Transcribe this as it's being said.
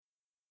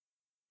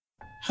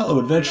Hello,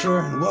 adventurer,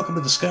 and welcome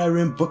to the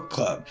Skyrim Book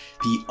Club,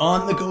 the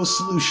on-the-go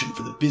solution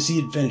for the busy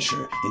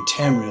adventure in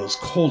Tamriel's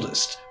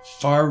coldest,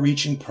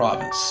 far-reaching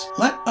province.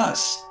 Let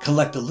us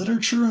collect the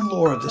literature and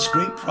lore of this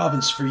great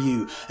province for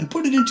you and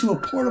put it into a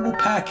portable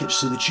package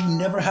so that you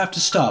never have to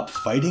stop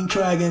fighting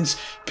dragons,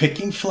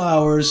 picking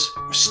flowers,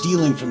 or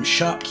stealing from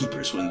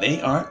shopkeepers when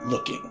they aren't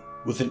looking.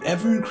 With an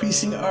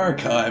ever-increasing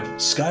archive,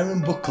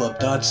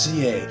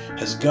 SkyrimBookClub.ca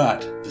has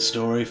got the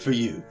story for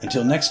you.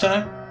 Until next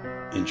time,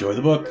 enjoy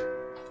the book.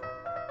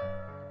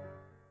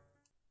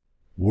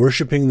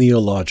 Worshipping the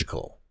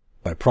Illogical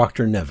by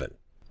Proctor Nevin,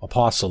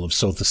 Apostle of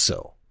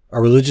Sothisil,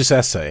 a religious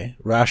essay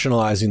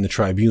rationalizing the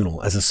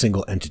tribunal as a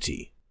single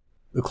entity.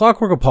 The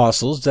Clockwork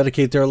Apostles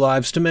dedicate their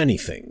lives to many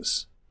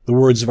things. The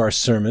words of our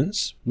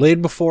sermons,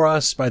 laid before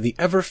us by the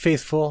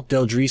ever-faithful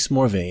Deldris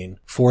Morvain,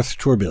 4th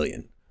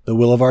Tourbillon, the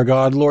will of our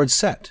God Lord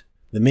Set,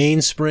 the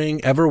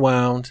mainspring ever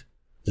wound,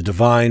 the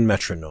divine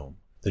metronome,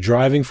 the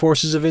driving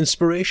forces of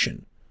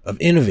inspiration, of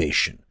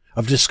innovation,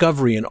 of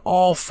discovery in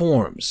all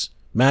forms,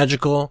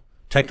 magical,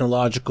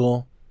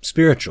 technological,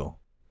 spiritual.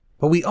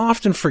 But we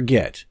often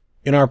forget,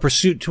 in our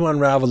pursuit to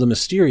unravel the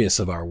mysterious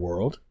of our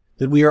world,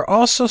 that we are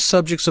also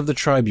subjects of the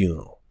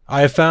tribunal.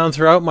 I have found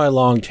throughout my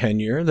long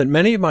tenure that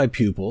many of my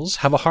pupils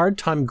have a hard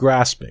time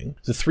grasping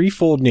the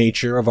threefold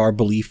nature of our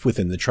belief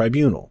within the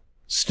tribunal.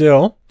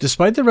 Still,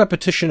 despite the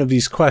repetition of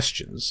these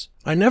questions,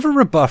 I never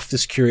rebuff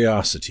this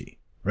curiosity.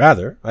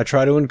 Rather, I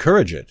try to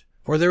encourage it,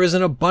 for there is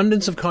an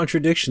abundance of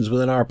contradictions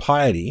within our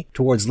piety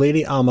towards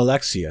Lady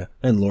Almalexia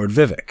and Lord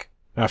Vivec.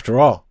 After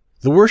all,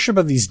 the worship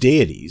of these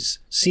deities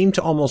seem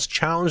to almost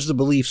challenge the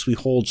beliefs we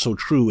hold so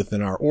true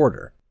within our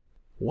order.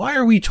 Why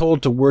are we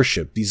told to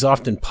worship these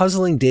often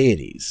puzzling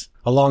deities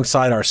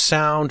alongside our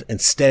sound and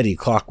steady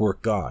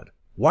clockwork God?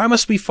 Why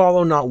must we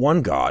follow not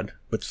one God,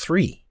 but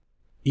three?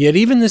 Yet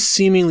even this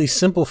seemingly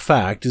simple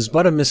fact is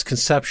but a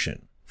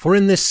misconception, for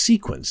in this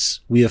sequence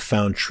we have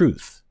found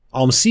truth.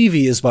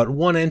 Almsivi is but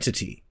one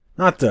entity,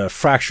 not the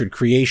fractured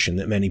creation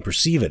that many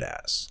perceive it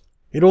as.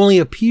 It only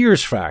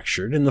appears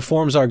fractured in the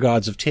forms our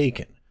gods have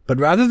taken, but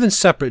rather than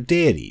separate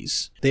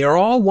deities, they are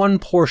all one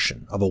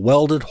portion of a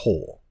welded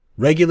whole,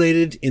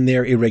 regulated in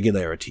their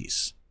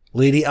irregularities.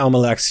 Lady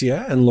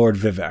Almalexia and Lord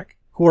Vivec,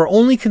 who are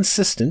only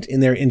consistent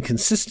in their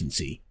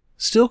inconsistency,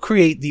 still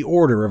create the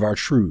order of our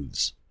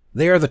truths.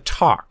 They are the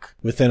talk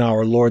within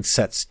our Lord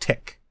Set's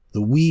tick,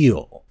 the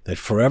wheel that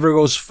forever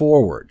goes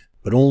forward,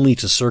 but only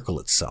to circle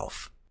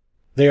itself.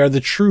 They are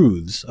the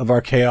truths of our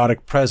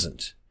chaotic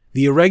present,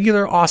 the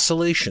irregular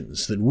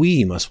oscillations that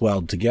we must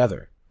weld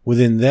together.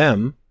 Within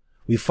them,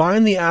 we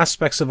find the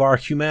aspects of our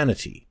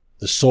humanity,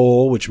 the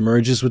soul which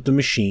merges with the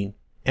machine,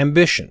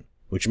 ambition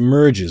which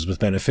merges with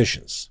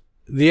beneficence.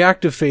 The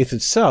act of faith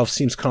itself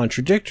seems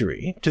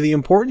contradictory to the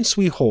importance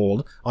we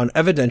hold on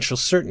evidential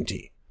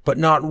certainty, but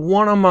not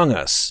one among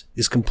us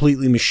is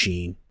completely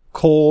machine,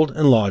 cold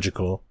and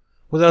logical,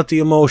 without the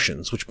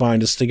emotions which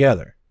bind us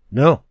together.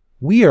 No,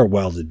 we are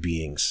welded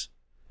beings,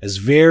 as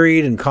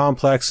varied and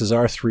complex as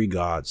our three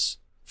gods,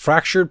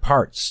 fractured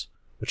parts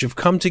which have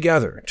come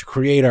together to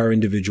create our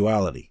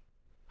individuality.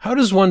 How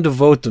does one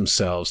devote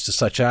themselves to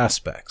such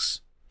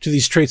aspects, to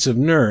these traits of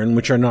Nirn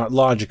which are not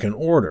logic and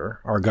order,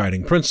 our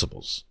guiding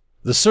principles?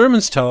 The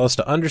sermons tell us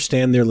to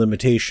understand their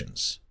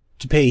limitations,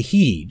 to pay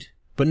heed,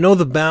 but know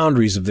the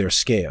boundaries of their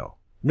scale.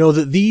 Know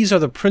that these are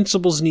the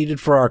principles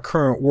needed for our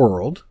current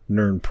world,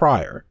 Nirn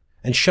prior,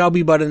 and shall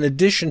be but an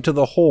addition to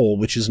the whole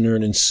which is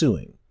Nirn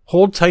ensuing.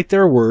 Hold tight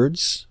their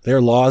words,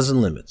 their laws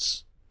and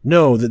limits.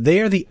 Know that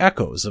they are the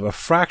echoes of a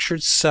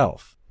fractured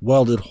self,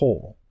 welded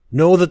whole.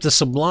 Know that the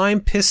sublime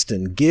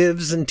piston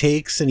gives and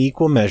takes in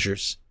equal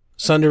measures,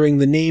 sundering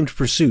the named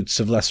pursuits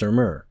of lesser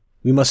myrrh.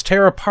 We must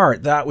tear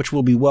apart that which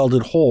will be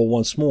welded whole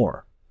once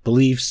more.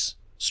 Beliefs,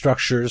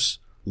 structures,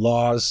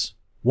 laws,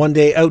 one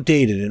day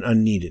outdated and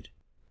unneeded.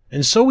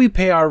 And so we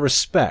pay our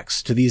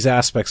respects to these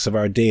aspects of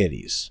our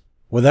deities.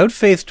 Without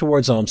faith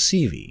towards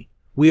Almsivi,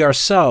 we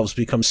ourselves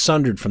become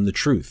sundered from the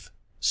truth.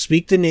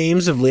 Speak the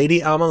names of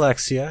Lady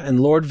Almalexia and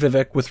Lord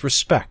Vivec with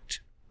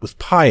respect, with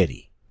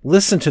piety.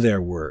 Listen to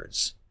their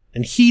words,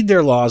 and heed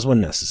their laws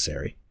when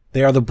necessary.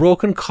 They are the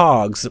broken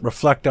cogs that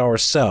reflect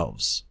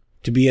ourselves,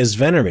 to be as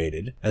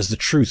venerated as the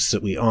truths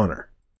that we honor.